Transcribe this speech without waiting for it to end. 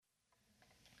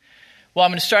Well,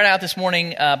 I'm going to start out this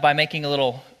morning by making a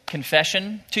little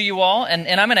confession to you all, and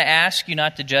I'm going to ask you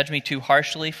not to judge me too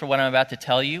harshly for what I'm about to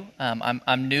tell you.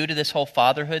 I'm new to this whole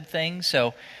fatherhood thing,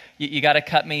 so you got to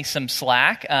cut me some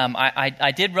slack.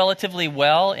 I did relatively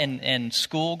well in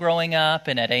school growing up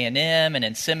and at A&M and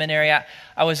in seminary.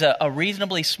 I was a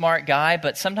reasonably smart guy,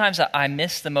 but sometimes I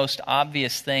miss the most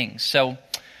obvious things. So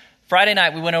Friday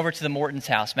night, we went over to the Morton's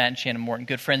house, Matt and Shannon Morton,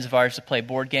 good friends of ours, to play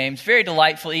board games. Very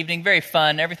delightful evening, very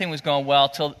fun. Everything was going well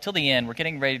till the end. We're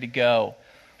getting ready to go.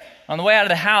 On the way out of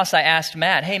the house, I asked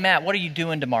Matt, "Hey, Matt, what are you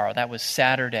doing tomorrow?" That was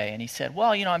Saturday. And he said,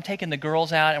 "Well, I'm taking the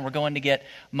girls out, and we're going to get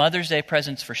Mother's Day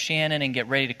presents for Shannon and get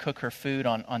ready to cook her food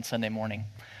on Sunday morning."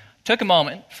 Took a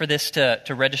moment for this to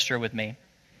register with me.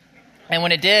 And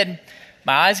when it did,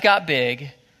 my eyes got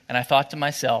big, and I thought to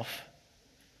myself,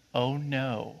 oh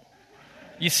no.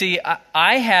 You see,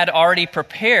 I had already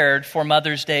prepared for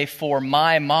Mother's Day for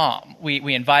my mom.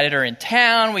 We invited her in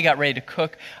town. We got ready to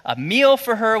cook a meal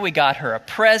for her. We got her a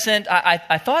present.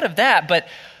 I thought of that, but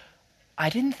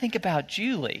I didn't think about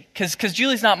Julie. Because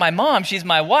Julie's not my mom. She's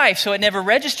my wife. So it never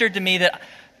registered to me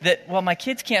that my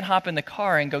kids can't hop in the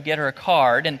car and go get her a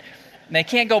card. And they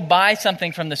can't go buy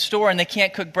something from the store. And they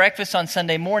can't cook breakfast on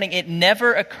Sunday morning. It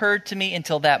never occurred to me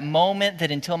until that moment that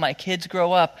until my kids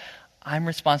grow up, I'm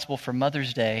responsible for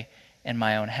Mother's Day in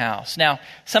my own house. Now,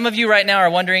 some of you right now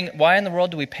are wondering, why in the world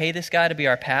do we pay this guy to be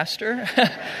our pastor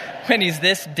when he's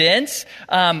this dense?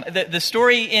 The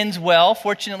story ends well.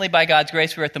 Fortunately, by God's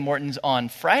grace, we were at the Mortons on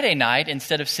Friday night.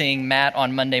 Instead of seeing Matt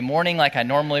on Monday morning like I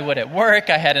normally would at work,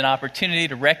 I had an opportunity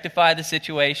to rectify the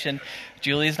situation.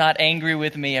 Julie's not angry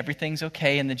with me. Everything's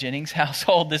okay in the Jennings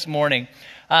household this morning.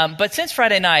 But since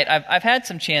Friday night, I've had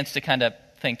some chance to kind of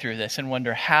think through this and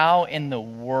wonder, how in the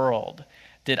world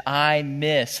did I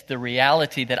miss the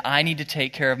reality that I need to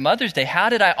take care of Mother's Day? How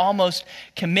did I almost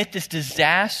commit this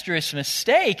disastrous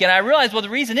mistake? And I realized, well, the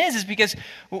reason is because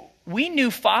we new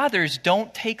fathers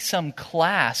don't take some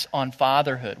class on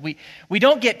fatherhood. We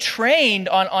don't get trained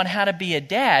on how to be a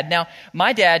dad. Now,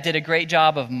 my dad did a great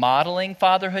job of modeling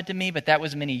fatherhood to me, but that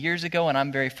was many years ago, and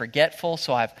I'm very forgetful,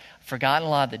 so I've forgotten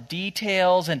a lot of the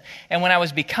details. And when I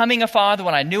was becoming a father,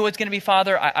 when I knew I was going to be a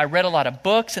father, I read a lot of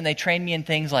books, and they trained me in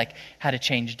things like how to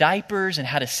change diapers and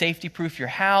how to safety-proof your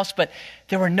house. But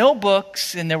there were no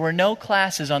books, and there were no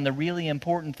classes on the really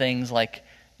important things like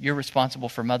you're responsible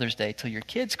for Mother's Day till your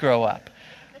kids grow up.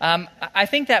 I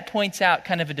think that points out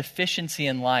kind of a deficiency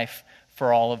in life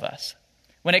for all of us.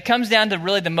 When it comes down to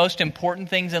really the most important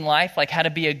things in life, like how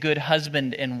to be a good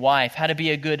husband and wife, how to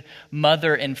be a good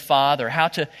mother and father, how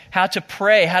to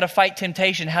pray, how to fight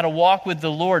temptation, how to walk with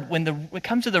the Lord, when it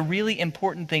comes to the really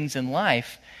important things in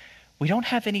life, we don't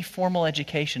have any formal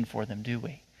education for them, do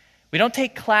we? We don't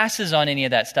take classes on any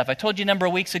of that stuff. I told you a number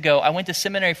of weeks ago, I went to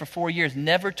seminary for 4 years,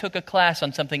 never took a class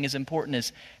on something as important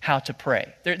as how to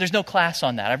pray. There's no class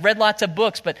on that. I've read lots of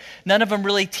books, but none of them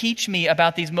really teach me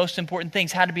about these most important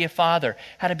things: how to be a father,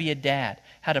 how to be a dad,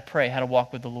 how to pray, how to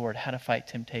walk with the Lord, how to fight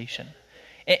temptation.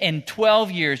 In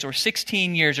 12 years or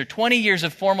 16 years or 20 years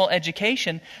of formal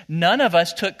education, none of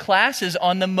us took classes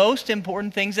on the most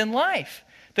important things in life.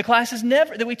 The classes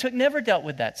that we took never dealt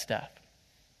with that stuff.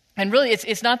 And really,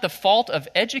 it's not the fault of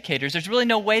educators. There's really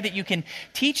no way that you can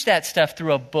teach that stuff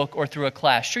through a book or through a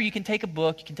class. Sure, you can take a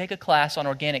book, you can take a class on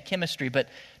organic chemistry, but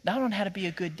not on how to be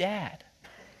a good dad.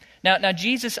 Now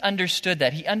Jesus understood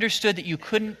that. He understood that you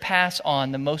couldn't pass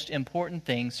on the most important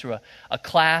things through a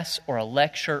class or a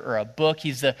lecture or a book.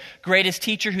 He's the greatest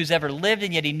teacher who's ever lived,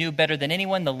 and yet he knew better than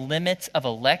anyone the limits of a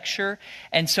lecture.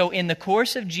 And so in the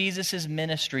course of Jesus'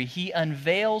 ministry, he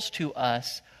unveils to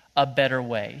us a better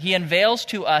way. He unveils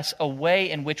to us a way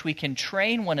in which we can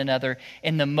train one another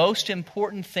in the most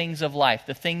important things of life,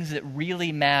 the things that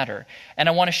really matter. And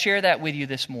I want to share that with you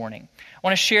this morning. I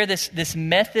want to share this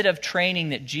method of training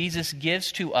that Jesus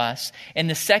gives to us in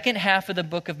the second half of the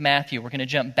book of Matthew. We're going to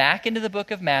jump back into the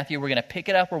book of Matthew. We're going to pick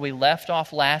it up where we left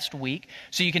off last week.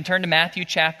 So you can turn to Matthew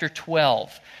chapter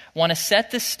 12. I want to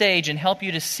set the stage and help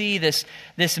you to see this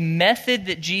method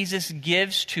that Jesus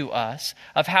gives to us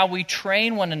of how we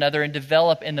train one another and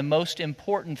develop in the most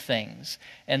important things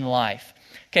in life.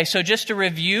 Okay, so just to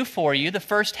review for you, the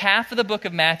first half of the book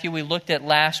of Matthew we looked at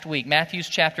last week, Matthew's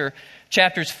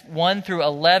chapters 1 through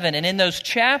 11. And in those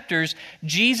chapters,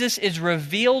 Jesus is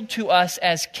revealed to us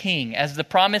as king, as the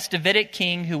promised Davidic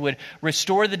king who would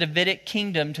restore the Davidic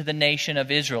kingdom to the nation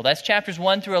of Israel. That's chapters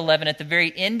 1 through 11. At the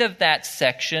very end of that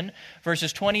section,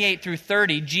 verses 28 through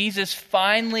 30, Jesus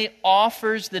finally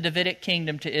offers the Davidic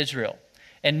kingdom to Israel.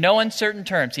 In no uncertain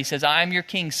terms, he says, I am your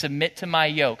king, submit to my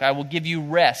yoke. I will give you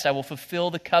rest. I will fulfill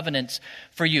the covenants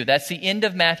for you. That's the end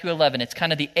of Matthew 11. It's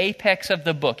kind of the apex of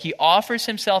the book. He offers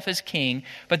himself as king,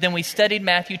 but then we studied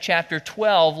Matthew chapter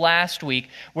 12 last week,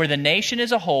 where the nation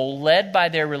as a whole, led by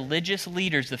their religious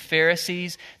leaders, the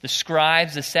Pharisees, the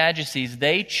scribes, the Sadducees,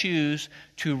 they choose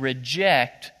to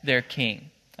reject their king.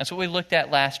 That's what we looked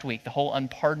at last week, the whole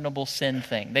unpardonable sin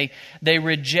thing. They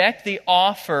reject the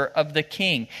offer of the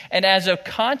king. And as a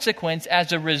consequence,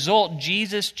 as a result,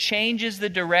 Jesus changes the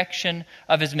direction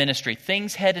of his ministry.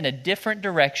 Things head in a different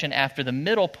direction after the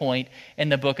middle point in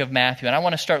the book of Matthew. And I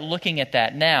want to start looking at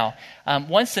that now.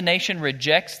 Once the nation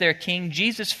rejects their king,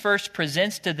 Jesus first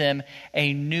presents to them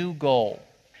a new goal.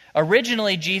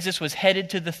 Originally, Jesus was headed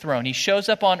to the throne. He shows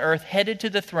up on earth headed to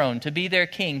the throne to be their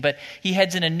king, but he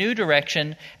heads in a new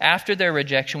direction after their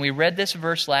rejection. We read this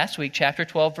verse last week, chapter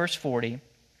 12, verse 40.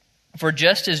 For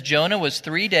just as Jonah was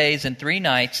 3 days and 3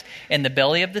 nights in the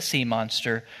belly of the sea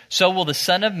monster, so will the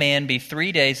Son of Man be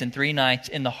 3 days and 3 nights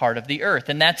in the heart of the earth.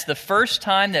 And that's the first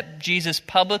time that Jesus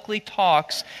publicly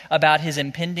talks about his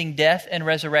impending death and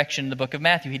resurrection in the book of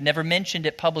Matthew. He'd never mentioned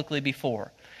it publicly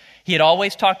before. He had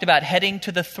always talked about heading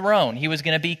to the throne. He was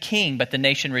going to be king, but the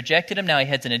nation rejected him. Now he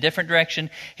heads in a different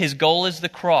direction. His goal is the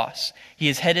cross. He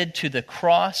is headed to the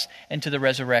cross and to the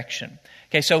resurrection.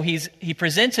 Okay, so he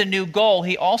presents a new goal.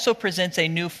 He also presents a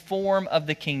new form of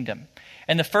the kingdom.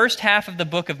 In the first half of the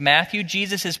book of Matthew,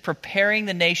 Jesus is preparing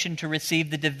the nation to receive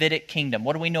the Davidic kingdom.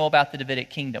 What do we know about the Davidic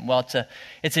kingdom? Well,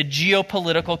 it's a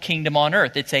geopolitical kingdom on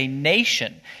earth. It's a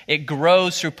nation. It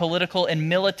grows through political and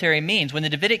military means. When the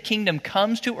Davidic kingdom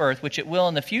comes to earth, which it will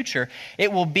in the future,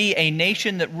 it will be a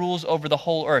nation that rules over the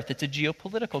whole earth. It's a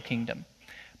geopolitical kingdom.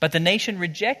 But the nation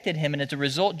rejected him, and as a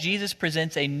result, Jesus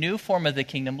presents a new form of the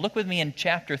kingdom. Look with me in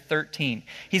chapter 13.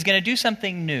 He's going to do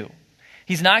something new.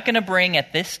 He's not going to bring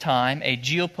at this time a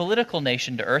geopolitical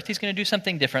nation to earth. He's going to do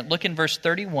something different. Look in verse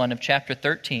 31 of chapter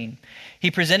 13.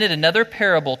 He presented another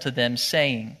parable to them,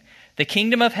 saying, The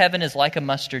kingdom of heaven is like a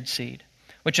mustard seed,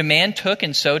 which a man took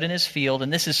and sowed in his field,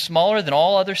 and this is smaller than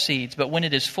all other seeds, but when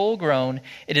it is full grown,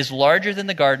 it is larger than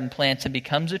the garden plants and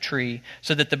becomes a tree,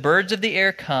 so that the birds of the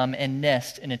air come and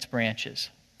nest in its branches.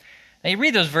 Now you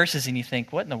read those verses and you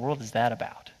think, what in the world is that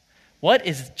about? What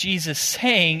is Jesus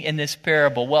saying in this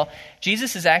parable? Well,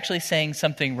 Jesus is actually saying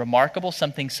something remarkable,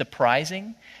 something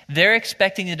surprising. They're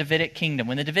expecting the Davidic kingdom.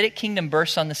 When the Davidic kingdom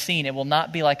bursts on the scene, it will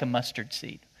not be like a mustard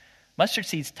seed. Mustard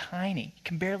seed's tiny. You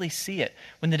can barely see it.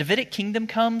 When the Davidic kingdom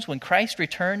comes, when Christ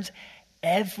returns,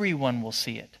 everyone will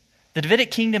see it. The Davidic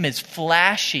kingdom is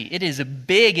flashy. It is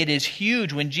big. It is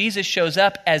huge. When Jesus shows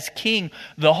up as king,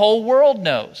 the whole world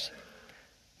knows.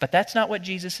 But that's not what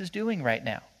Jesus is doing right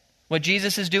now. What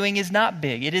Jesus is doing is not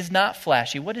big. It is not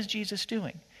flashy. What is Jesus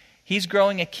doing? He's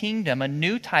growing a kingdom, a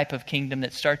new type of kingdom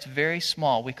that starts very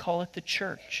small. We call it the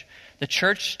church. The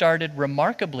church started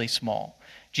remarkably small.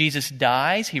 Jesus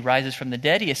dies, he rises from the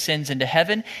dead, he ascends into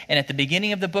heaven, and at the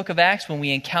beginning of the book of Acts, when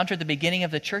we encounter the beginning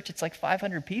of the church, it's like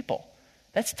 500 people.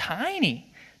 That's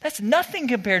tiny. That's nothing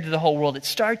compared to the whole world. It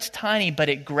starts tiny, but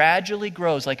it gradually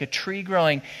grows like a tree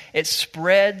growing. It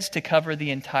spreads to cover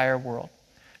the entire world.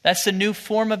 That's the new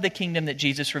form of the kingdom that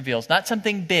Jesus reveals. Not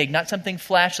something big, not something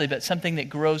flashy, but something that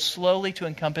grows slowly to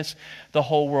encompass the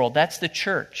whole world. That's the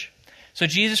church. So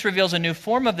Jesus reveals a new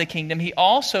form of the kingdom. He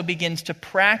also begins to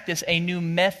practice a new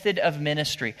method of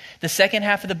ministry. The second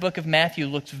half of the book of Matthew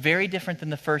looks very different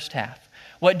than the first half.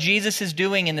 What Jesus is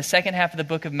doing in the second half of the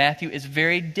book of Matthew is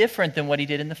very different than what he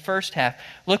did in the first half.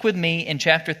 Look with me in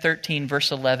chapter 13,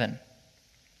 verse 11.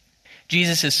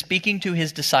 Jesus is speaking to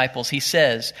his disciples. He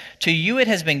says, To you it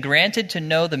has been granted to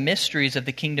know the mysteries of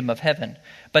the kingdom of heaven,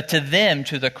 but to them,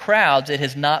 to the crowds, it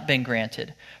has not been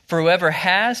granted. For whoever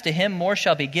has, to him more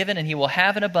shall be given, and he will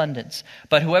have an abundance.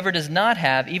 But whoever does not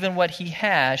have, even what he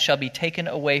has shall be taken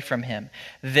away from him.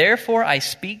 Therefore I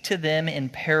speak to them in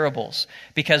parables,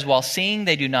 because while seeing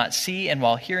they do not see, and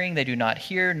while hearing they do not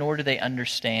hear, nor do they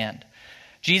understand.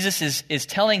 Jesus is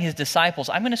telling his disciples,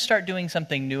 I'm going to start doing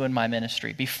something new in my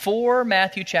ministry. Before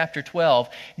Matthew chapter 12,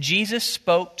 Jesus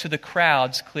spoke to the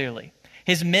crowds clearly.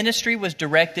 His ministry was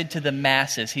directed to the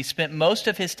masses. He spent most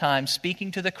of his time speaking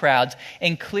to the crowds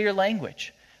in clear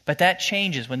language. But that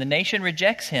changes. When the nation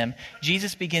rejects him,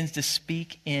 Jesus begins to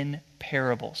speak in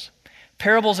parables.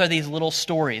 Parables are these little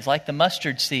stories, like the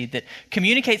mustard seed, that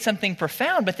communicate something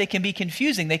profound, but they can be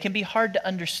confusing. They can be hard to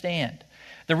understand.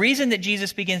 The reason that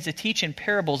Jesus begins to teach in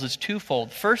parables is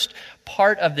twofold. First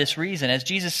part of this reason, as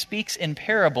Jesus speaks in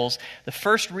parables, the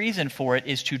first reason for it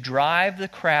is to drive the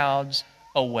crowds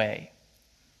away.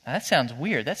 Now, that sounds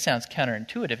weird. That sounds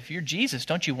counterintuitive. If you're Jesus,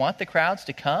 don't you want the crowds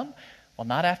to come? Well,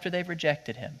 not after they've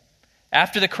rejected him.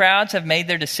 After the crowds have made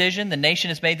their decision, the nation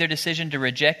has made their decision to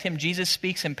reject him, Jesus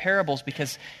speaks in parables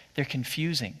because they're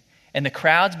confusing. And the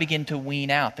crowds begin to wean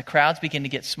out. The crowds begin to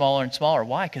get smaller and smaller.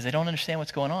 Why? Because they don't understand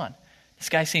what's going on. This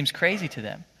guy seems crazy to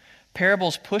them.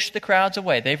 Parables push the crowds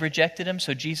away. They've rejected him,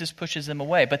 so Jesus pushes them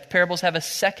away. But the parables have a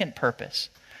second purpose.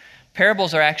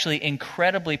 Parables are actually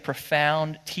incredibly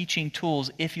profound teaching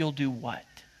tools if you'll do what?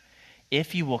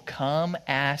 If you will come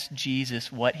ask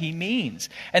Jesus what he means.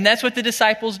 And that's what the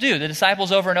disciples do. The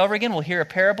disciples over and over again will hear a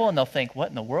parable and they'll think, what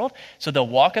in the world? So they'll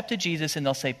walk up to Jesus and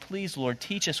they'll say, please, Lord,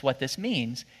 teach us what this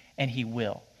means. And he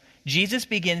will. Jesus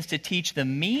begins to teach the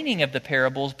meaning of the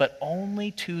parables, but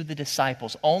only to the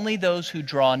disciples, only those who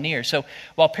draw near. So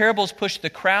while parables push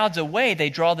the crowds away, they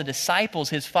draw the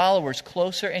disciples, his followers,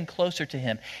 closer and closer to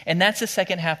him. And that's the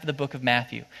second half of the book of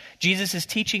Matthew. Jesus'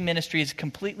 teaching ministry is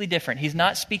completely different. He's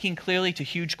not speaking clearly to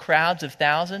huge crowds of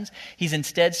thousands. He's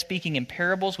instead speaking in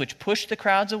parables which push the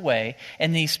crowds away,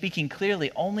 and he's speaking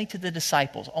clearly only to the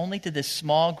disciples, only to this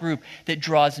small group that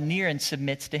draws near and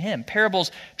submits to him. Parables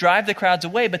drive the crowds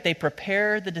away, but they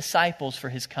prepare the disciples for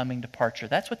his coming departure.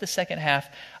 That's what the second half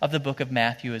of the book of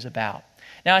Matthew is about.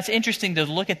 Now, it's interesting to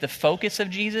look at the focus of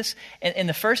Jesus. In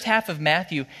the first half of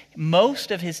Matthew, most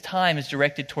of his time is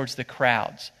directed towards the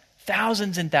crowds.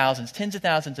 Thousands and thousands, tens of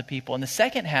thousands of people. In the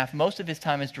second half, most of his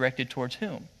time is directed towards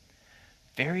whom?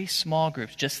 Very small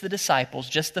groups, just the disciples,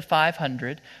 just the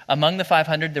 500. Among the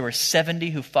 500, there were 70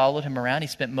 who followed him around. He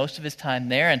spent most of his time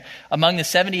there. And among the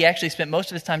 70, he actually spent most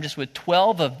of his time just with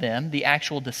 12 of them, the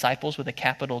actual disciples with a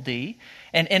capital D.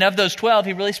 And of those 12,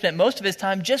 he really spent most of his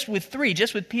time just with 3,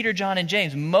 just with Peter, John, and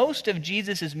James. Most of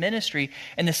Jesus' ministry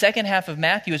in the second half of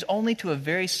Matthew is only to a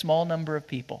very small number of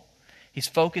people. He's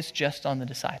focused just on the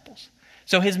disciples.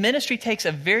 So his ministry takes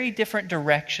a very different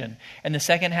direction in the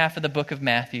second half of the book of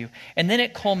Matthew, and then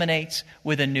it culminates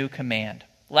with a new command.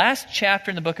 Last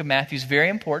chapter in the book of Matthew is very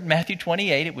important, Matthew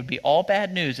 28. It would be all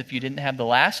bad news if you didn't have the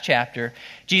last chapter.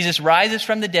 Jesus rises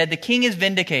from the dead. The king is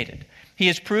vindicated. He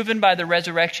is proven by the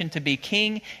resurrection to be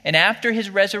king, and after his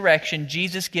resurrection,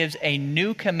 Jesus gives a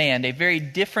new command, a very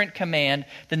different command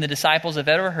than the disciples have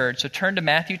ever heard. So turn to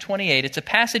Matthew 28. It's a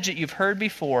passage that you've heard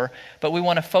before, but we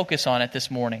want to focus on it this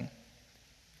morning.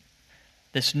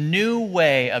 This new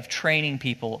way of training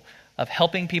people, of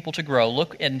helping people to grow.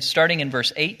 Look, and starting in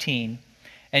verse 18.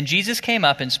 And Jesus came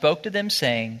up and spoke to them,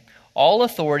 saying, all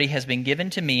authority has been given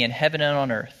to me in heaven and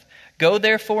on earth. Go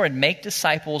therefore and make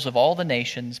disciples of all the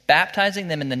nations, baptizing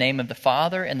them in the name of the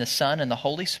Father and the Son and the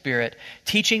Holy Spirit,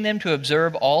 teaching them to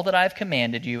observe all that I have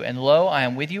commanded you. And lo, I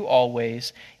am with you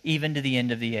always, even to the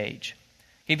end of the age.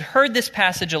 If you've heard this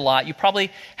passage a lot, you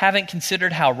probably haven't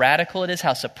considered how radical it is,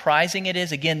 how surprising it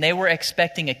is. Again, they were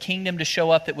expecting a kingdom to show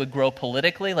up that would grow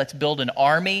politically. Let's build an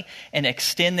army and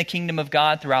extend the kingdom of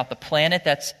God throughout the planet.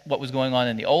 That's what was going on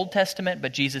in the Old Testament.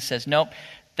 But Jesus says, nope,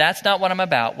 that's not what I'm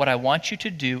about. What I want you to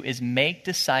do is make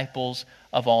disciples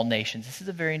of all nations. This is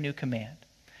a very new command.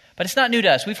 But it's not new to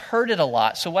us. We've heard it a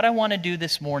lot. So what I want to do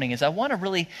this morning is I want to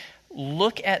really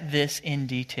look at this in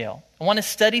detail. I want to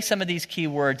study some of these key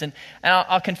words. And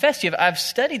I'll confess to you, I've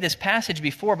studied this passage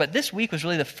before, but this week was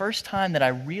really the first time that I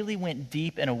really went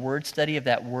deep in a word study of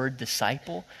that word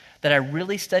disciple, that I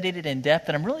really studied it in depth,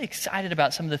 and I'm really excited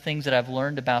about some of the things that I've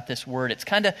learned about this word. It's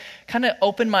kind of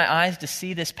opened my eyes to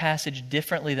see this passage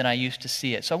differently than I used to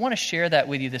see it. So I want to share that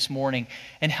with you this morning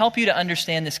and help you to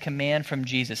understand this command from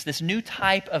Jesus, this new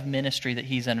type of ministry that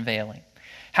he's unveiling.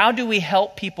 How do we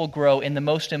help people grow in the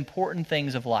most important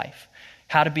things of life?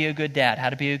 How to be a good dad, how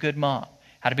to be a good mom,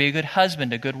 how to be a good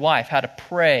husband, a good wife, how to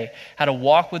pray, how to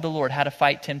walk with the Lord, how to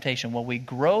fight temptation. Well, we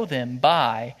grow them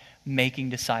by making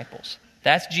disciples.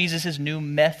 That's Jesus' new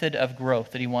method of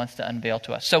growth that he wants to unveil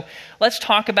to us. So let's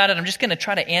talk about it. I'm just going to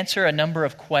try to answer a number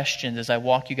of questions as I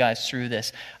walk you guys through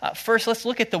this. First, let's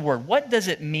look at the word. What does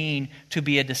it mean to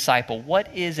be a disciple?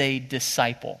 What is a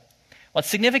disciple? Well, it's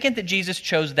significant that Jesus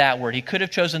chose that word. He could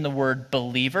have chosen the word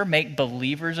believer, make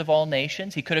believers of all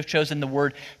nations. He could have chosen the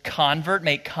word convert,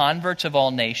 make converts of all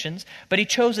nations. But he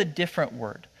chose a different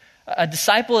word. A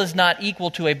disciple is not equal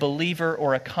to a believer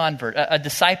or a convert. A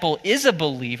disciple is a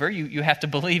believer. You have to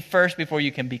believe first before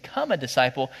you can become a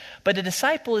disciple. But a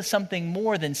disciple is something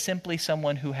more than simply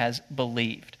someone who has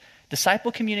believed.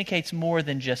 Disciple communicates more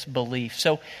than just belief.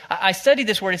 So I studied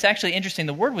this word. It's actually interesting.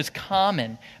 The word was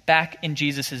common back in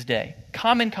Jesus' day.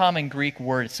 Common Greek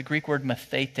word. It's the Greek word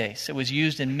mathetes. It was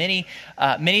used in many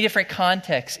different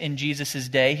contexts in Jesus'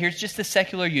 day. Here's just the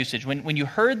secular usage. When you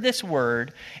heard this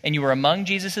word and you were among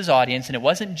Jesus' audience and it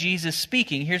wasn't Jesus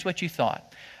speaking, here's what you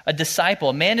thought. A disciple,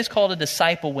 a man is called a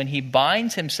disciple when he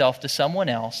binds himself to someone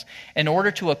else in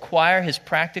order to acquire his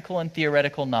practical and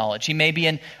theoretical knowledge. He may be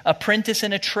an apprentice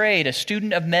in a trade, a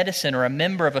student of medicine, or a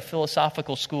member of a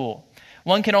philosophical school.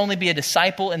 One can only be a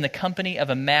disciple in the company of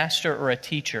a master or a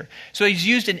teacher. So he's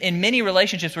used in many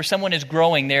relationships where someone is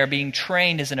growing, they are being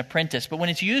trained as an apprentice. But when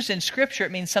it's used in Scripture,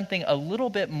 it means something a little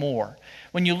bit more.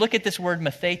 When you look at this word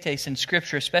mathetes in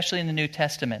Scripture, especially in the New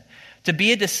Testament, to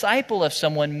be a disciple of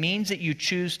someone means that you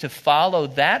choose to follow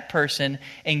that person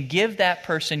and give that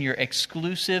person your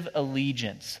exclusive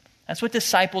allegiance. That's what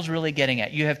disciples really getting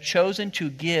at. You have chosen to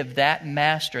give that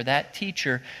master, that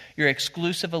teacher, your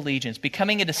exclusive allegiance.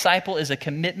 Becoming a disciple is a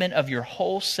commitment of your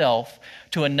whole self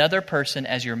to another person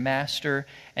as your master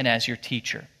and as your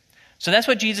teacher. So that's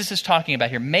what Jesus is talking about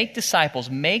here. Make disciples.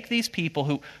 Make these people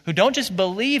who don't just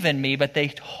believe in me, but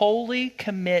they wholly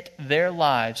commit their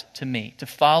lives to me, to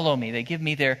follow me. They give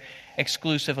me their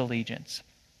exclusive allegiance.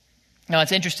 Now,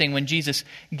 it's interesting when Jesus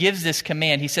gives this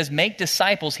command, he says, make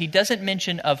disciples. He doesn't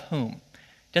mention of whom.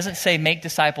 He doesn't say make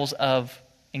disciples of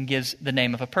and gives the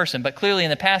name of a person. But clearly in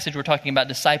the passage, we're talking about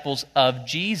disciples of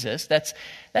Jesus. That's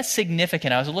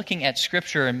significant. I was looking at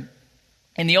Scripture, and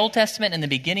in the Old Testament and the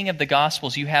beginning of the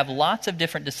Gospels, you have lots of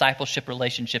different discipleship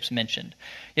relationships mentioned.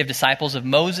 You have disciples of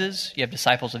Moses, you have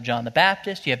disciples of John the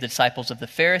Baptist, you have the disciples of the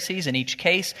Pharisees. In each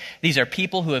case, these are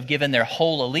people who have given their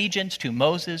whole allegiance to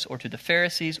Moses or to the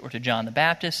Pharisees or to John the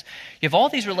Baptist. You have all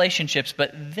these relationships,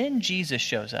 but then Jesus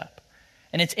shows up.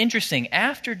 And it's interesting,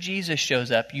 after Jesus shows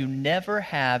up, you never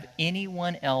have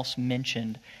anyone else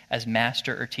mentioned as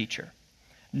master or teacher.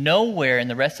 Nowhere in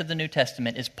the rest of the New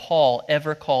Testament is Paul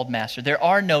ever called master. There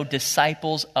are no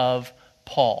disciples of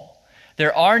Paul.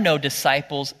 There are no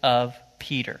disciples of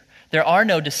Peter. There are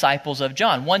no disciples of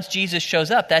John. Once Jesus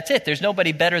shows up, that's it. There's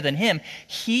nobody better than him.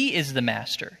 He is the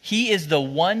master. He is the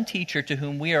one teacher to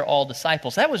whom we are all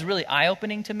disciples. That was really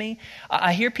eye-opening to me.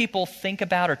 I hear people think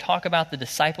about or talk about the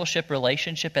discipleship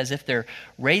relationship as if they're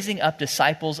raising up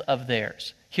disciples of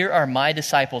theirs. Here are my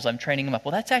disciples. I'm training them up.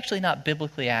 Well, that's actually not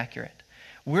biblically accurate.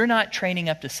 We're not training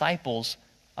up disciples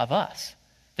of us.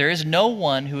 There is no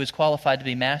one who is qualified to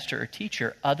be master or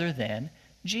teacher other than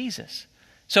Jesus.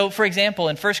 So, for example,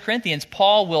 in 1 Corinthians,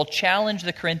 Paul will challenge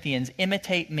the Corinthians,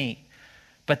 imitate me.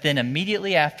 But then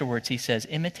immediately afterwards, he says,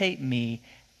 imitate me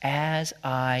as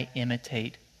I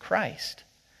imitate Christ.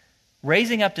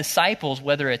 Raising up disciples,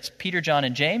 whether it's Peter, John,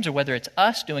 and James, or whether it's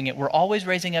us doing it, we're always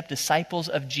raising up disciples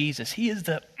of Jesus. He is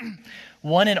the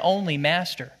one and only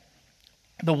master,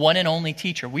 the one and only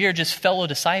teacher. We are just fellow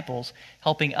disciples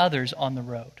helping others on the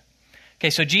road. Okay,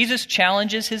 so Jesus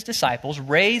challenges his disciples,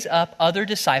 raise up other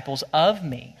disciples of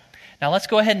me. Now let's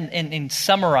go ahead and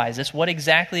summarize this. What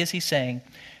exactly is he saying?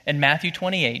 In Matthew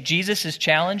 28, Jesus is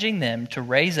challenging them to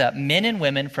raise up men and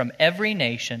women from every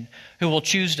nation who will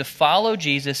choose to follow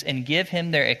Jesus and give him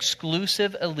their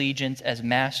exclusive allegiance as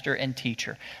master and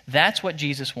teacher. That's what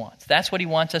Jesus wants. That's what he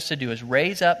wants us to do, is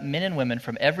raise up men and women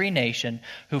from every nation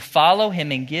who follow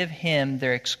him and give him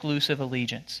their exclusive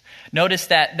allegiance. Notice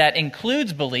that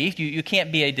includes belief. You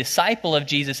can't be a disciple of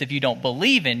Jesus if you don't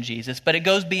believe in Jesus, but it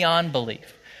goes beyond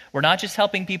belief. We're not just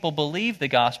helping people believe the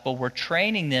gospel, we're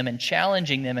training them and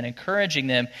challenging them and encouraging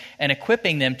them and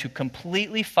equipping them to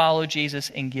completely follow Jesus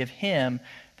and give him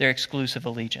their exclusive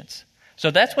allegiance. So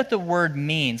that's what the word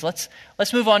means. Let's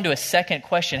move on to a second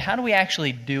question. How do we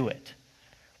actually do it?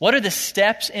 What are the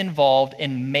steps involved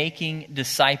in making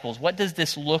disciples? What does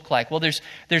this look like? Well,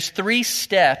 there's three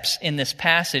steps in this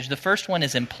passage. The first one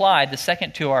is implied. The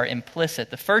second two are implicit.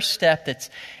 The first step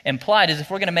that's implied is if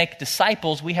we're going to make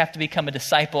disciples, we have to become a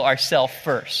disciple ourselves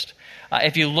first.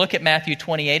 If you look at Matthew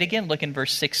 28 again, look in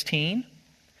verse 16.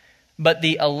 But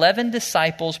the 11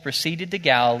 disciples proceeded to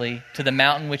Galilee, to the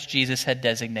mountain which Jesus had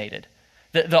designated.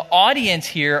 The audience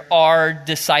here are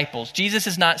disciples. Jesus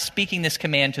is not speaking this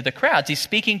command to the crowds. He's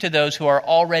speaking to those who are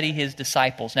already his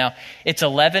disciples. Now, it's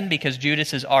 11 because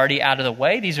Judas is already out of the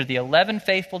way. These are the 11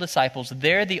 faithful disciples.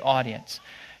 They're the audience.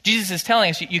 Jesus is telling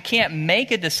us you can't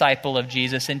make a disciple of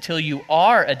Jesus until you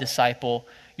are a disciple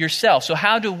yourself. So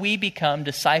how do we become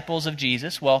disciples of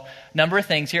Jesus? Well, a number of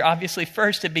things here. Obviously,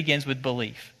 first, it begins with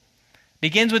belief.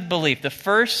 Begins with belief. The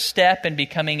first step in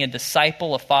becoming a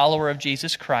disciple, a follower of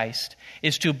Jesus Christ,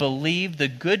 is to believe the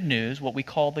good news, what we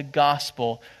call the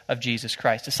gospel of Jesus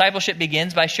Christ. Discipleship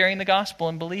begins by sharing the gospel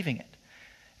and believing it.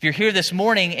 If you're here this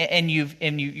morning and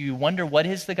you wonder what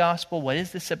is the gospel, what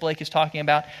is this that Blake is talking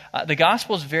about, the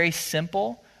gospel is very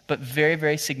simple but very,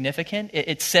 very significant.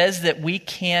 It says that we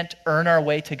can't earn our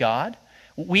way to God.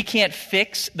 We can't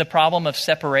fix the problem of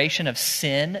separation, of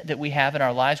sin that we have in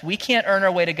our lives. We can't earn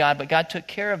our way to God, but God took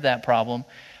care of that problem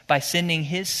by sending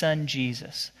his son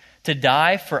Jesus to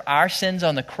die for our sins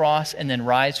on the cross and then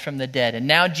rise from the dead. And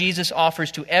now Jesus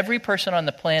offers to every person on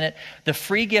the planet the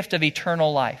free gift of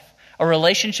eternal life, a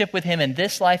relationship with him in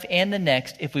this life and the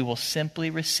next if we will simply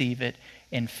receive it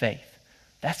in faith.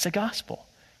 That's the gospel.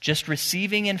 Just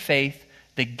receiving in faith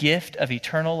the gift of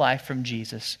eternal life from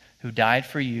Jesus, who died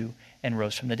for you and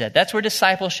rose from the dead. That's where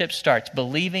discipleship starts,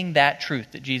 believing that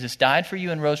truth, that Jesus died for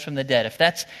you and rose from the dead.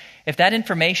 If that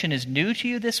information is new to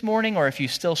you this morning, or if you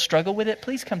still struggle with it,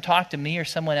 please come talk to me or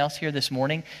someone else here this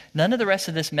morning. None of the rest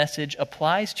of this message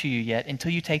applies to you yet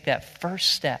until you take that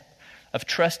first step of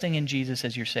trusting in Jesus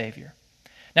as your Savior.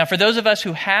 Now, for those of us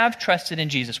who have trusted in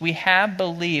Jesus, we have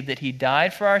believed that he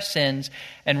died for our sins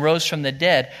and rose from the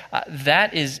dead.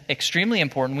 That is extremely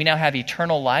important. We now have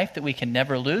eternal life that we can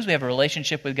never lose. We have a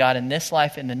relationship with God in this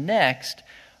life and the next.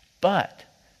 But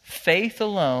faith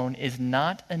alone is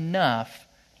not enough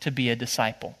to be a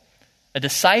disciple. A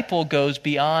disciple goes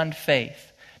beyond faith.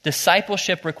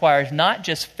 Discipleship requires not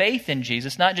just faith in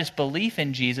Jesus, not just belief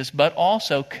in Jesus, but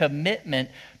also commitment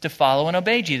to follow and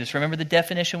obey Jesus. Remember the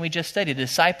definition we just studied. A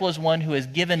disciple is one who has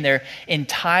given their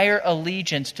entire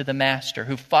allegiance to the Master,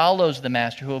 who follows the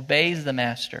Master, who obeys the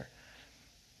Master.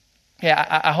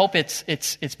 Yeah, I hope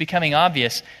it's becoming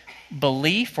obvious.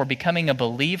 Belief or becoming a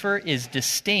believer is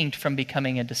distinct from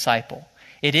becoming a disciple.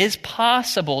 It is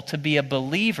possible to be a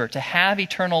believer, to have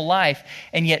eternal life,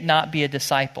 and yet not be a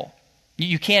disciple.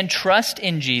 You can trust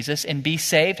in Jesus and be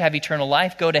saved, have eternal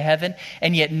life, go to heaven,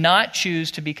 and yet not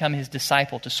choose to become his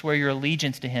disciple, to swear your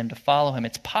allegiance to him, to follow him.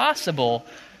 It's possible,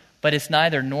 but it's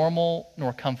neither normal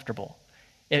nor comfortable.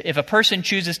 If a person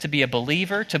chooses to be a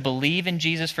believer, to believe in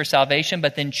Jesus for salvation,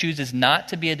 but then chooses not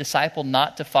to be a disciple,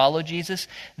 not to follow Jesus,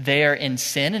 they are in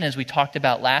sin. And as we talked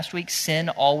about last week, sin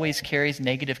always carries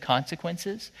negative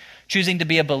consequences. Choosing to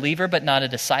be a believer but not a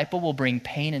disciple will bring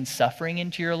pain and suffering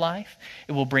into your life.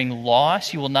 It will bring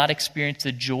loss. You will not experience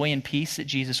the joy and peace that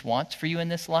Jesus wants for you in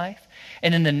this life.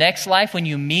 And in the next life, when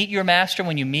you meet your master,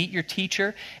 when you meet your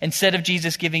teacher, instead of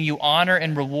Jesus giving you honor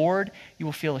and reward, you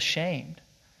will feel ashamed,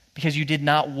 because you did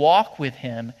not walk with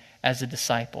him as a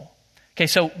disciple. Okay,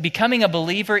 so becoming a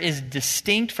believer is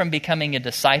distinct from becoming a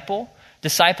disciple.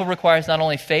 Disciple requires not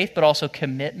only faith, but also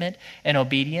commitment and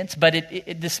obedience. But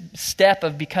this step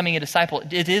of becoming a disciple,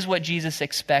 it is what Jesus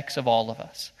expects of all of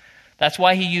us. That's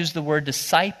why he used the word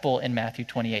disciple in Matthew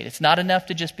 28. It's not enough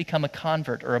to just become a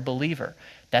convert or a believer.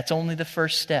 That's only the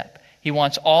first step. He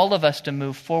wants all of us to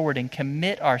move forward and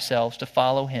commit ourselves to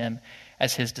follow him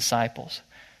as his disciples.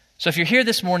 So if you're here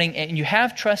this morning and you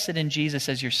have trusted in Jesus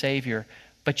as your Savior,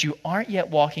 but you aren't yet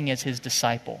walking as his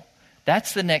disciple,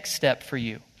 that's the next step for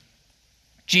you.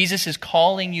 Jesus is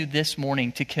calling you this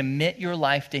morning to commit your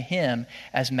life to him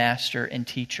as master and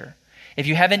teacher. If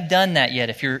you haven't done that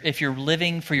yet, if you're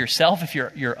living for yourself, if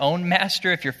you're your own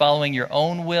master, if you're following your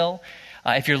own will,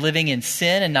 if you're living in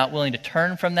sin and not willing to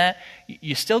turn from that,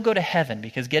 you still go to heaven,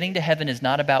 because getting to heaven is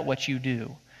not about what you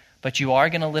do, but you are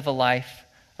going to live a life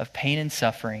of pain and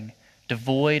suffering,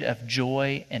 devoid of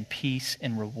joy and peace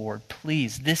and reward.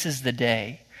 Please, this is the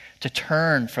day to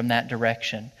turn from that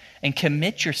direction and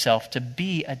commit yourself to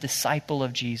be a disciple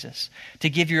of Jesus, to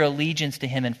give your allegiance to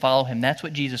him and follow him. That's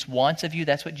what Jesus wants of you.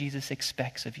 That's what Jesus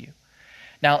expects of you.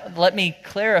 Now, let me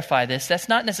clarify this. That's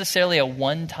not necessarily a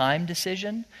one-time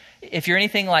decision. If you're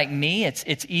anything like me,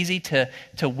 it's easy to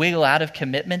wiggle out of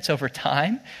commitments over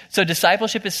time. So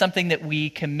discipleship is something that we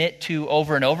commit to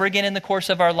over and over again in the course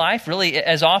of our life. Really,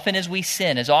 as often as we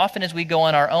sin, as often as we go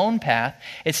on our own path,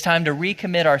 it's time to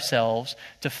recommit ourselves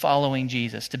to following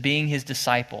Jesus, to being his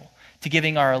disciple, to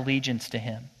giving our allegiance to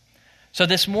him. So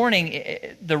this morning,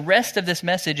 the rest of this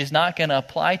message is not going to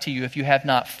apply to you if you have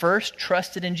not first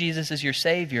trusted in Jesus as your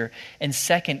Savior, and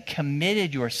second,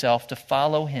 committed yourself to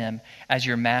follow him as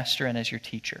your master and as your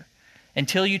teacher.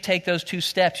 Until you take those two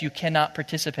steps, you cannot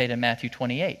participate in Matthew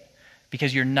 28,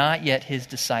 because you're not yet his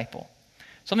disciple.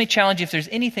 So let me challenge you, if there's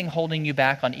anything holding you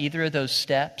back on either of those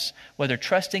steps, whether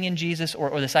trusting in Jesus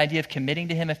or this idea of committing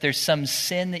to him, if there's some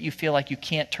sin that you feel like you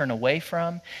can't turn away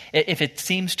from, if it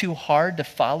seems too hard to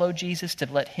follow Jesus,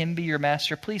 to let him be your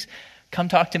master, please come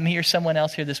talk to me or someone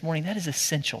else here this morning. That is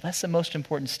essential. That's the most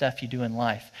important stuff you do in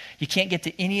life. You can't get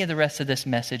to any of the rest of this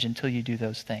message until you do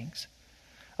those things.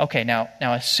 Okay, now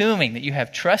assuming that you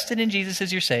have trusted in Jesus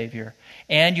as your Savior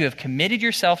and you have committed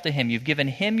yourself to him, you've given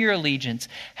him your allegiance,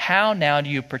 how now do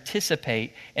you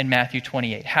participate in Matthew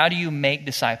 28? How do you make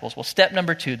disciples? Well, step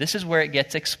number 2, this is where it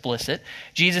gets explicit.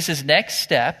 Jesus' next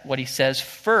step, what he says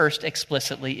first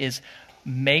explicitly, is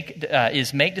make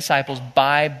disciples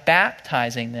by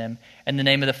baptizing them in the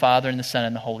name of the Father and the Son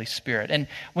and the Holy Spirit. And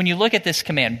when you look at this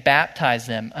command, baptize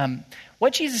them,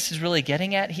 what Jesus is really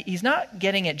getting at, he's not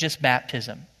getting at just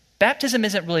baptism. Baptism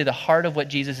isn't really the heart of what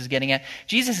Jesus is getting at.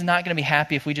 Jesus is not going to be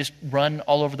happy if we just run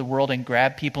all over the world and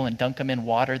grab people and dunk them in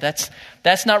water. That's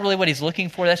not really what he's looking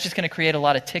for. That's just going to create a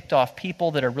lot of ticked off people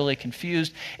that are really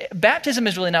confused. Baptism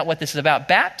is really not what this is about.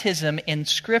 Baptism in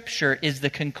Scripture is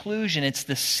the conclusion. It's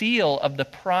the seal of the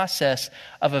process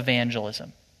of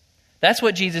evangelism. That's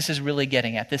what Jesus is really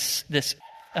getting at. This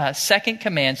second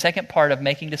command, second part of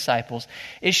making disciples,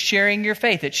 is sharing your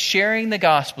faith. It's sharing the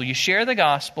gospel. You share the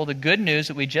gospel, the good news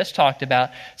that we just talked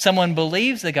about. Someone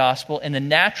believes the gospel, and the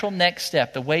natural next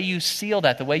step, the way you seal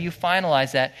that, the way you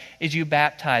finalize that, is you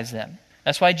baptize them.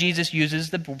 That's why Jesus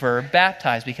uses the verb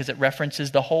baptize, because it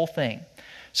references the whole thing.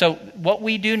 So what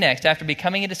we do next, after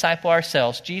becoming a disciple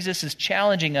ourselves, Jesus is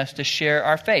challenging us to share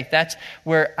our faith. That's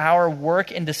where our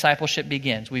work in discipleship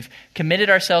begins. We've committed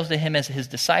ourselves to him as his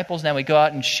disciples. Now we go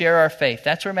out and share our faith.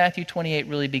 That's where Matthew 28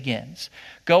 really begins.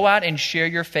 Go out and share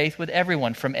your faith with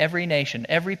everyone from every nation,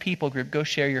 every people group. Go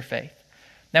share your faith.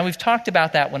 Now we've talked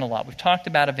about that one a lot. We've talked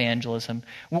about evangelism.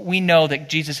 We know that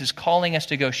Jesus is calling us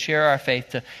to go share our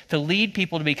faith, to lead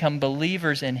people to become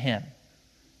believers in him.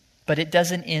 But it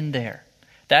doesn't end there.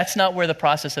 That's not where the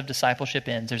process of discipleship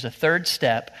ends. There's a third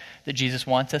step that Jesus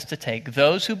wants us to take.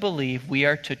 Those who believe, we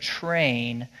are to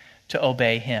train to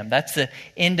obey him. That's the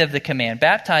end of the command,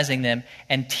 baptizing them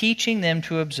and teaching them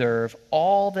to observe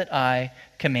all that I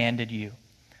commanded you.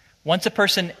 Once a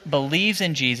person believes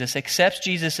in Jesus, accepts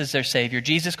Jesus as their Savior,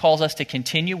 Jesus calls us to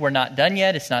continue. We're not done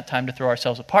yet. It's not time to throw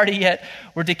ourselves a party yet.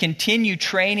 We're to continue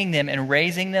training them and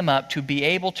raising them up to be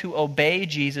able to obey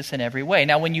Jesus in every way.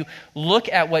 Now, when you look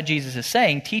at what Jesus is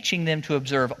saying, teaching them to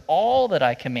observe all that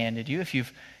I commanded you, if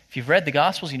you've read the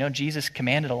Gospels, you know Jesus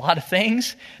commanded a lot of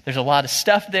things. There's a lot of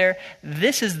stuff there.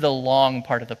 This is the long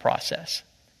part of the process.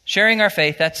 Sharing our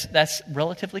faith, that's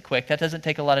relatively quick. That doesn't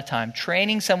take a lot of time.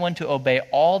 Training someone to obey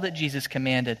all that Jesus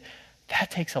commanded,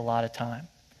 that takes a lot of time.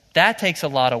 That takes a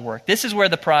lot of work. This is where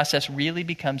the process really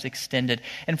becomes extended.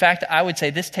 In fact, I would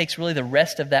say this takes really the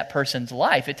rest of that person's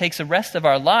life. It takes the rest of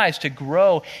our lives to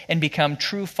grow and become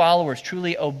true followers,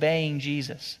 truly obeying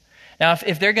Jesus. Now,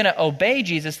 if they're going to obey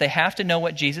Jesus, they have to know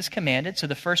what Jesus commanded. So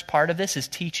the first part of this is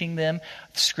teaching them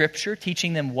Scripture,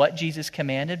 teaching them what Jesus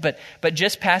commanded. But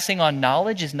just passing on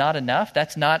knowledge is not enough.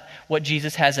 That's not what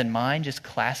Jesus has in mind, just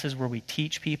classes where we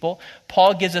teach people.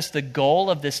 Paul gives us the goal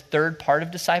of this third part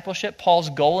of discipleship. Paul's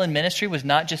goal in ministry was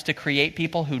not just to create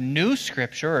people who knew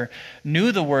Scripture or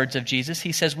knew the words of Jesus.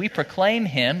 He says, we proclaim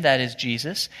him, that is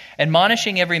Jesus,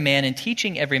 admonishing every man and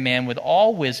teaching every man with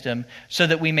all wisdom, so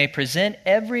that we may present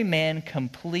every man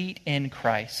complete in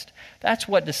Christ. That's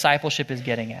what discipleship is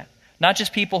getting at. Not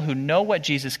just people who know what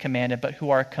Jesus commanded, but who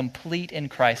are complete in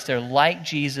Christ. They're like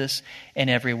Jesus in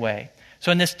every way.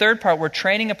 So in this third part, we're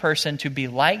training a person to be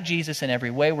like Jesus in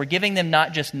every way. We're giving them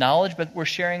not just knowledge, but we're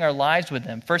sharing our lives with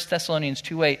them. 1 Thessalonians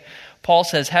 2:8, Paul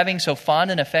says, having so fond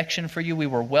an affection for you, we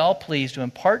were well pleased to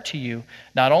impart to you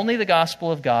not only the gospel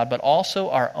of God, but also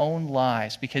our own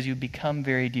lives, because you've become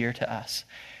very dear to us.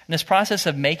 In this process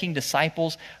of making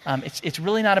disciples, it's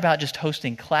really not about just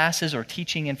hosting classes or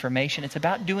teaching information. It's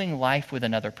about doing life with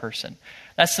another person.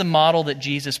 That's the model that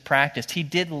Jesus practiced. He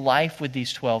did life with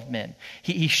these 12 men.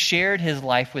 He shared his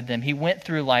life with them. He went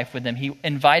through life with them. He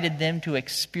invited them to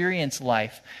experience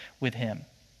life with him.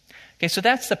 Okay, so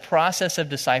that's the process of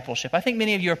discipleship. I think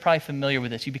many of you are probably familiar with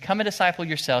this. You become a disciple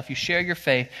yourself, you share your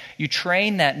faith, you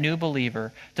train that new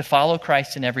believer to follow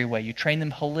Christ in every way. You train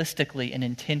them holistically and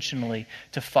intentionally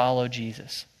to follow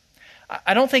Jesus.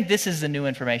 I don't think this is the new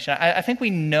information. I think we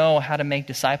know how to make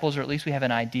disciples, or at least we have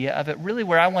an idea of it. Really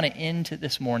where I want to end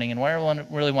this morning and where I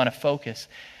really want to focus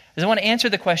is I want to answer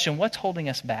the question, what's holding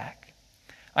us back?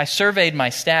 I surveyed my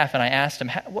staff and I asked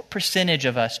them, what percentage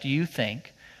of us do you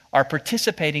think are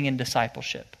participating in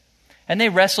discipleship? And they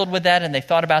wrestled with that and they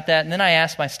thought about that. And then I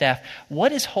asked my staff,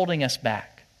 what is holding us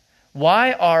back?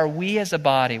 Why are we as a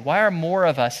body, why are more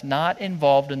of us not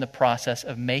involved in the process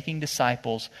of making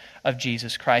disciples of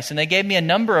Jesus Christ? And they gave me a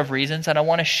number of reasons, and I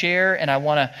want to share and I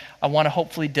want to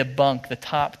hopefully debunk the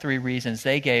top 3 reasons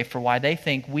they gave for why they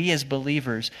think we as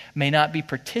believers may not be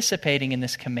participating in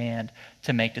this command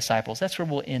to make disciples. That's where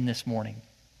we'll end this morning.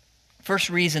 First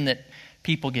reason that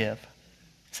people give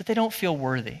is that they don't feel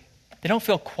worthy. They don't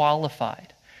feel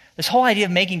qualified. This whole idea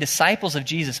of making disciples of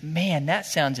Jesus, man, that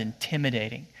sounds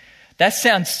intimidating. That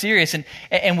sounds serious.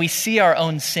 And we see our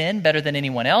own sin better than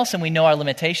anyone else, and we know our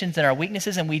limitations and our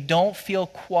weaknesses, and we don't feel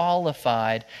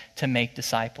qualified to make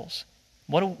disciples.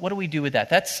 What do we do with that?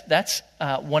 That's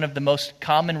one of the most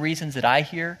common reasons that I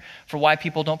hear for why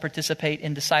people don't participate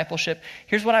in discipleship.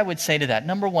 Here's what I would say to that.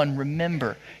 Number 1,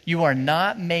 remember, you are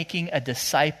not making a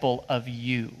disciple of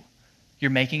you.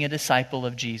 You're making a disciple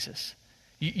of Jesus.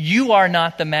 You are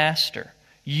not the master.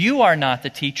 You are not the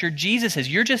teacher. Jesus is.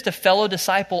 You're just a fellow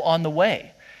disciple on the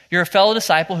way. You're a fellow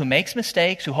disciple who makes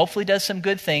mistakes, who hopefully does some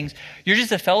good things. You're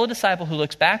just a fellow disciple who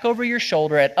looks back over your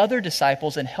shoulder at other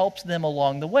disciples and helps them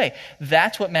along the way.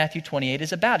 That's what Matthew 28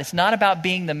 is about. It's not about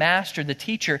being the master, the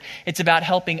teacher. It's about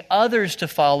helping others to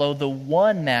follow the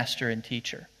one master and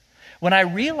teacher. When I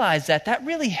realized that, that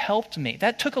really helped me.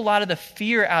 That took a lot of the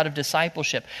fear out of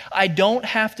discipleship. I don't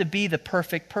have to be the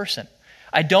perfect person.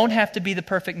 I don't have to be the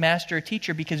perfect master or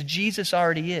teacher because Jesus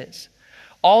already is.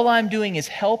 All I'm doing is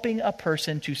helping a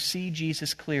person to see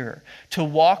Jesus clearer, to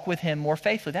walk with him more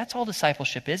faithfully. That's all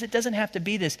discipleship is. It doesn't have to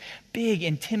be this big,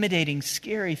 intimidating,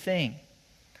 scary thing.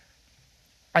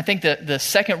 I think the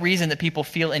second reason that people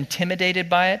feel intimidated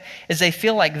by it is they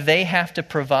feel like they have to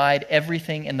provide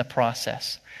everything in the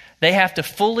process. They have to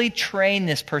fully train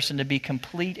this person to be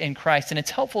complete in Christ. And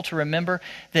it's helpful to remember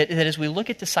that as we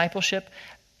look at discipleship,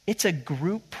 it's a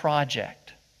group project.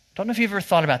 Don't know if you've ever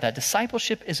thought about that.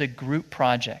 Discipleship is a group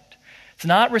project.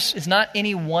 It's not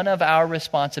any one of our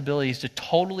responsibilities to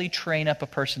totally train up a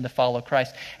person to follow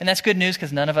Christ. And that's good news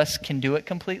because none of us can do it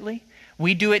completely.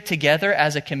 We do it together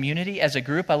as a community, as a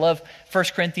group. I love 1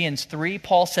 Corinthians 3.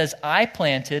 Paul says, I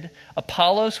planted,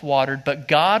 Apollos watered, but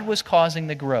God was causing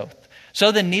the growth.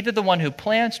 So then neither the one who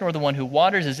plants nor the one who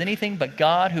waters is anything but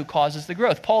God who causes the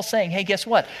growth. Paul's saying, hey, guess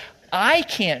what? I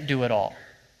can't do it all.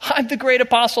 I'm the great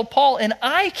apostle Paul, and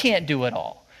I can't do it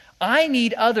all. I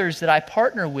need others that I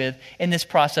partner with in this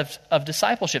process of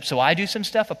discipleship. So I do some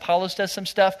stuff, Apollos does some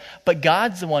stuff, but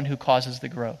God's the one who causes the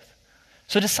growth.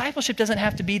 So discipleship doesn't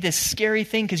have to be this scary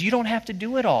thing because you don't have to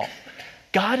do it all.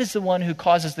 God is the one who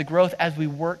causes the growth as we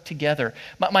work together.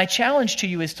 My challenge to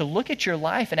you is to look at your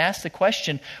life and ask the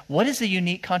question, what is the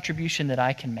unique contribution that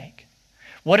I can make?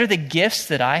 What are the gifts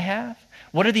that I have?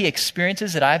 What are the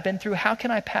experiences that I've been through? How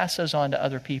can I pass those on to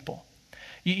other people?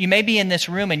 You may be in this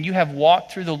room and you have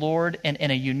walked through the Lord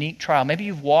in a unique trial. Maybe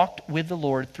you've walked with the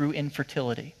Lord through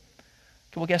infertility.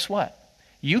 Well, guess what?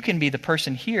 You can be the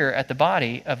person here at the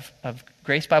body of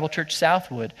Grace Bible Church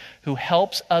Southwood who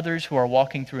helps others who are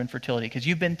walking through infertility because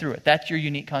you've been through it. That's your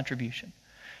unique contribution.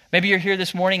 Maybe you're here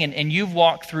this morning and you've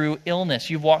walked through illness.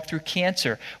 You've walked through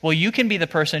cancer. Well, you can be the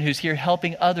person who's here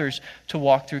helping others to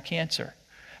walk through cancer.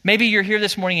 Maybe you're here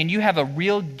this morning and you have a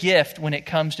real gift when it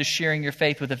comes to sharing your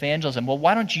faith with evangelism. Well,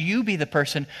 why don't you be the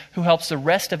person who helps the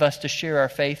rest of us to share our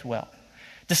faith well?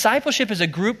 Discipleship is a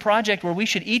group project where we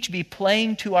should each be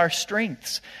playing to our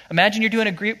strengths. Imagine you're doing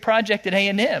a group project at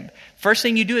A&M. First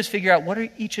thing you do is figure out what are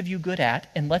each of you good at,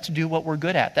 and let's do what we're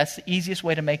good at. That's the easiest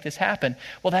way to make this happen.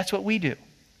 Well, that's what we do.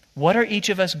 What are each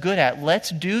of us good at? Let's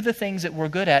do the things that we're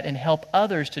good at and help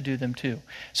others to do them too.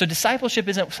 So discipleship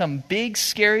isn't some big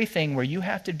scary thing where you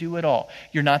have to do it all.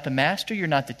 You're not the master, you're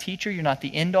not the teacher, you're not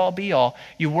the end-all be-all.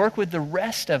 You work with the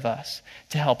rest of us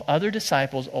to help other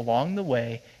disciples along the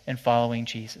way in following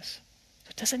Jesus. So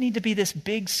it doesn't need to be this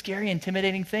big, scary,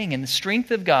 intimidating thing. In the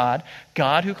strength of God,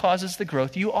 God who causes the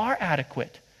growth, you are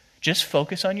adequate. Just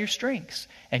focus on your strengths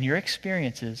and your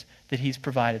experiences that He's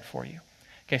provided for you.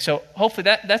 Okay, so hopefully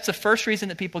that's the first reason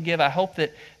that people give. I hope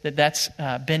that's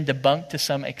been debunked to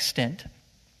some extent.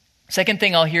 Second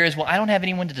thing I'll hear is, well, I don't have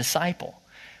anyone to disciple.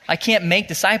 I can't make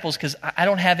disciples because I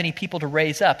don't have any people to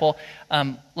raise up. Well,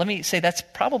 let me say that's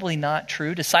probably not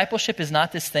true. Discipleship is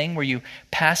not this thing where you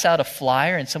pass out a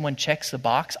flyer and someone checks the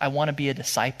box, I want to be a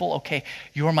disciple. Okay,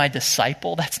 you're my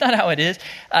disciple. That's not how it is.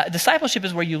 Discipleship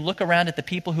is where you look around at the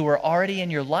people who are already in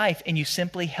your life and you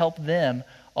simply help them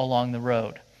along the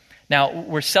road. Now,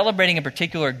 we're celebrating a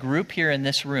particular group here in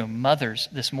this room, mothers,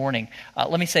 this morning.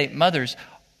 Let me say, mothers,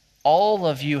 all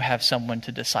of you have someone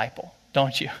to disciple,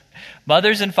 don't you?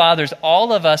 Mothers and fathers,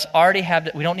 all of us already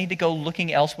have, we don't need to go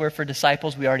looking elsewhere for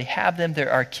disciples. We already have them.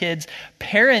 They're our kids.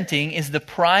 Parenting is the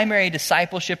primary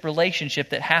discipleship relationship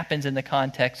that happens in the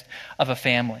context of a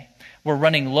family. We're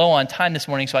running low on time this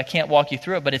morning, so I can't walk you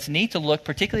through it, but it's neat to look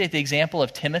particularly at the example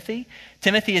of Timothy.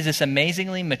 Timothy is this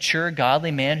amazingly mature, godly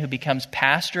man who becomes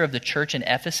pastor of the church in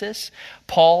Ephesus.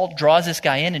 Paul draws this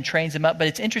guy in and trains him up, but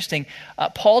it's interesting.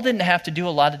 Paul didn't have to do a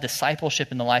lot of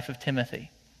discipleship in the life of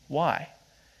Timothy. Why?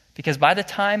 Because by the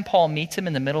time Paul meets him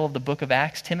in the middle of the book of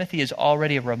Acts, Timothy is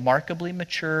already a remarkably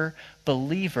mature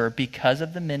believer because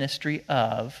of the ministry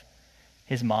of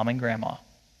his mom and grandma.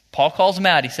 Paul calls them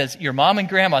out. He says, your mom and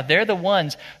grandma, they're the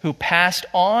ones who passed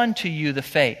on to you the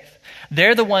faith.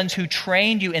 They're the ones who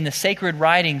trained you in the sacred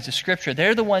writings of Scripture.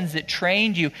 They're the ones that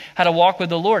trained you how to walk with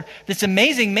the Lord. This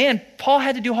amazing man, Paul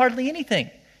had to do hardly anything.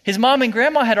 His mom and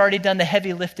grandma had already done the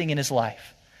heavy lifting in his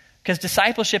life. Because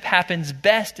discipleship happens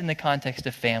best in the context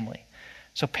of family.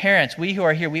 So parents, we who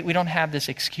are here, we don't have this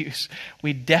excuse.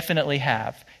 We definitely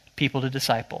have people to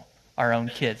disciple, our own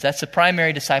kids. That's the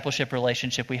primary discipleship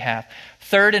relationship we have.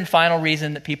 Third and final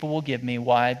reason that people will give me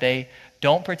why they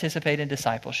don't participate in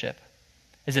discipleship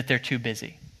is that they're too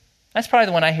busy. That's probably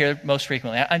the one I hear most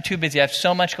frequently. I'm too busy. I have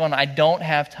so much going on. I don't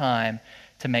have time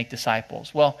to make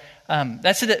disciples. Well,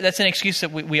 that's an excuse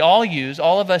that we all use.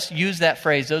 All of us use that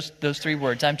phrase, those three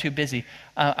words, I'm too busy.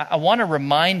 I want to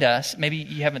remind us, maybe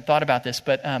you haven't thought about this,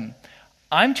 but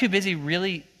I'm too busy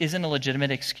really isn't a legitimate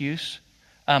excuse.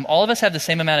 All of us have the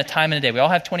same amount of time in a day. We all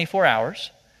have 24 hours.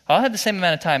 All have the same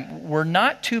amount of time. We're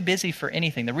not too busy for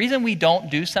anything. The reason we don't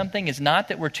do something is not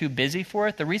that we're too busy for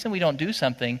it. The reason we don't do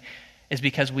something is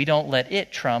because we don't let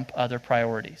it trump other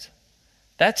priorities.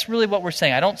 That's really what we're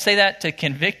saying. I don't say that to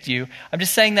convict you. I'm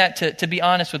just saying that to be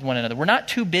honest with one another. We're not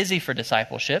too busy for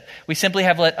discipleship. We simply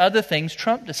have let other things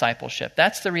trump discipleship.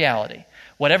 That's the reality.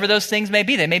 Whatever those things may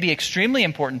be, they may be extremely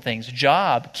important things,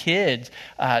 job, kids,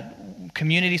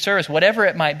 community service, whatever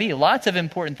it might be, lots of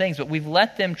important things, but we've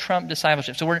let them trump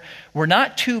discipleship. So we're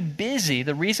not too busy.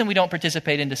 The reason we don't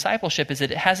participate in discipleship is that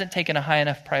it hasn't taken a high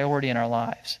enough priority in our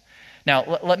lives.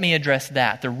 Now, let me address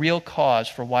that, the real cause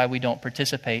for why we don't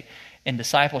participate in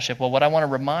discipleship. Well, what I want to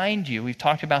remind you, we've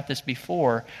talked about this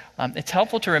before, it's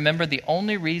helpful to remember the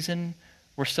only reason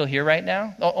we're still here right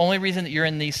now, the only reason that you're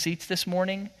in these seats this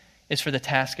morning is for the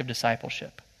task of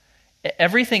discipleship.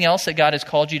 Everything else that God has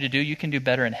called you to do, you can do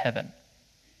better in heaven.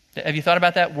 Have you thought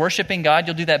about that? Worshiping God,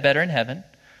 you'll do that better in heaven.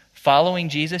 Following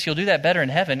Jesus, you'll do that better in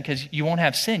heaven because you won't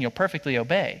have sin. You'll perfectly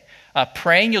obey.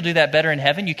 Praying, you'll do that better in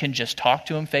heaven. You can just talk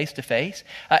to him face to face.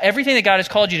 Everything that God has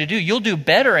called you to do, you'll do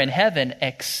better in heaven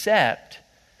except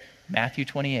Matthew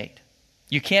 28.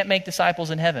 You can't make disciples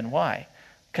in heaven. Why?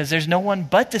 Because there's no one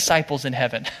but disciples in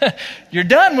heaven. You're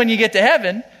done when you get to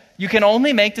heaven. You can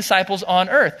only make disciples on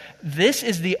earth. This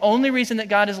is the only reason that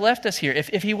God has left us here.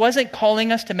 If he wasn't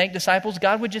calling us to make disciples,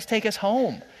 God would just take us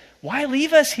home. Why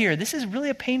leave us here? This is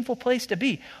really a painful place to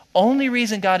be. Only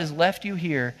reason God has left you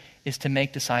here is to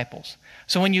make disciples.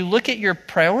 So when you look at your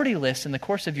priority list in the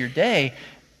course of your day,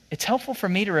 it's helpful for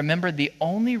me to remember the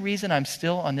only reason I'm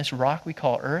still on this rock we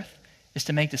call earth is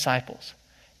to make disciples.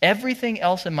 Everything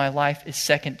else in my life is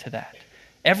second to that.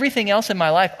 Everything else in my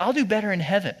life, I'll do better in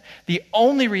heaven. The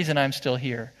only reason I'm still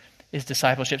here is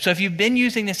discipleship. So if you've been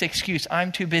using this excuse,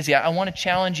 I'm too busy, I want to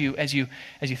challenge you as you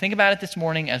think about it this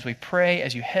morning, as we pray,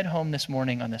 as you head home this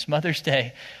morning on this Mother's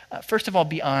Day, first of all,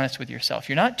 be honest with yourself.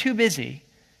 You're not too busy.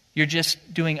 You're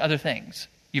just doing other things.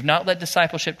 You've not let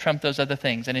discipleship trump those other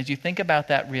things. And as you think about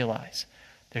that, realize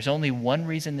there's only one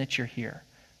reason that you're here.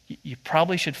 You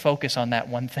probably should focus on that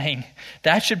one thing.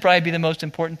 That should probably be the most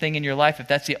important thing in your life if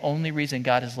that's the only reason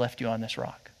God has left you on this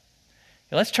rock.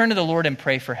 Now, let's turn to the Lord and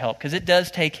pray for help because it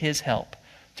does take his help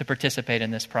to participate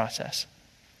in this process.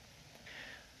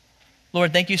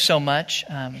 Lord, thank you so much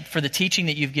for the teaching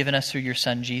that you've given us through your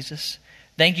Son, Jesus.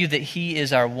 Thank you that he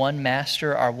is our one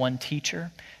master, our one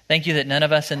teacher. Thank you that none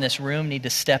of us in this room need to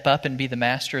step up and be the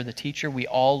master or the teacher. We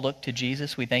all look to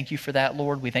Jesus. We thank you for that,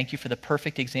 Lord. We thank you for the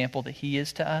perfect example that he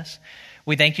is to us.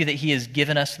 We thank you that he has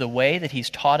given us the way, that he's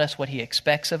taught us what he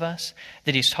expects of us,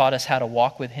 that he's taught us how to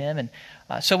walk with him.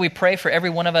 And so we pray for every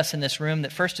one of us in this room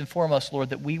that first and foremost, Lord,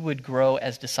 that we would grow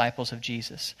as disciples of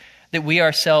Jesus, that we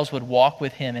ourselves would walk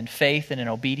with him in faith and in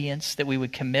obedience, that we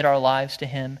would commit our lives to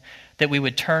him, that we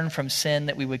would turn from sin,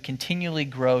 that we would continually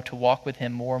grow to walk with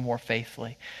him more and more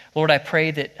faithfully. Lord, I pray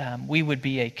that we would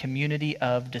be a community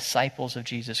of disciples of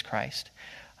Jesus Christ.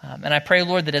 And I pray,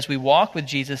 Lord, that as we walk with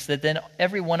Jesus, that then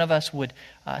every one of us would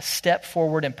step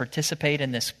forward and participate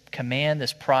in this command,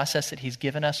 this process that he's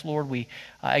given us, Lord. We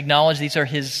acknowledge these are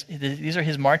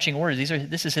his marching orders.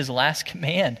 This is his last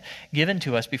command given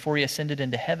to us before he ascended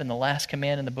into heaven, the last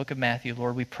command in the book of Matthew,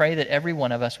 Lord. We pray that every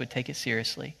one of us would take it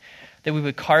seriously, that we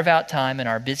would carve out time in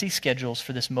our busy schedules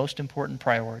for this most important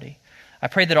priority. I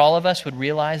pray that all of us would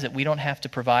realize that we don't have to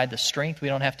provide the strength, we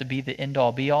don't have to be the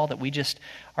end-all, be-all, that we just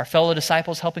are fellow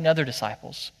disciples helping other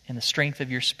disciples in the strength of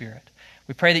your Spirit.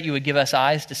 We pray that you would give us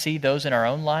eyes to see those in our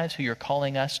own lives who you're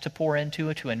calling us to pour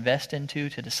into, to invest into,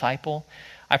 to disciple.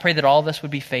 I pray that all of us would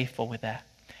be faithful with that.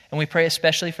 And we pray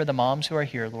especially for the moms who are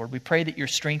here, Lord. We pray that your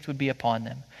strength would be upon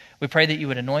them. We pray that you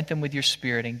would anoint them with your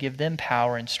Spirit and give them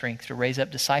power and strength to raise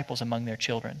up disciples among their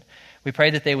children. We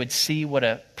pray that they would see what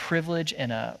a privilege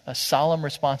and a solemn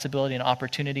responsibility and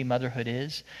opportunity motherhood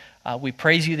is. We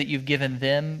praise you that you've given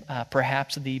them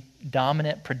perhaps the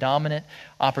predominant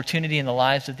opportunity in the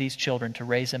lives of these children to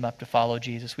raise them up to follow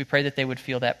Jesus. We pray that they would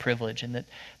feel that privilege and that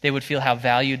they would feel how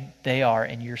valued they are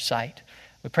in your sight.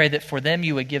 We pray that for them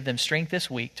you would give them strength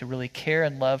this week to really care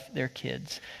and love their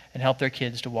kids and help their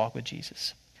kids to walk with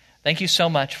Jesus. Thank you so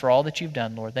much for all that you've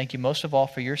done, Lord. Thank you most of all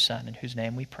for your Son, in whose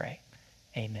name we pray.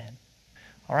 Amen.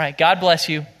 All right. God bless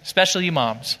you, especially you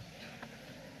moms.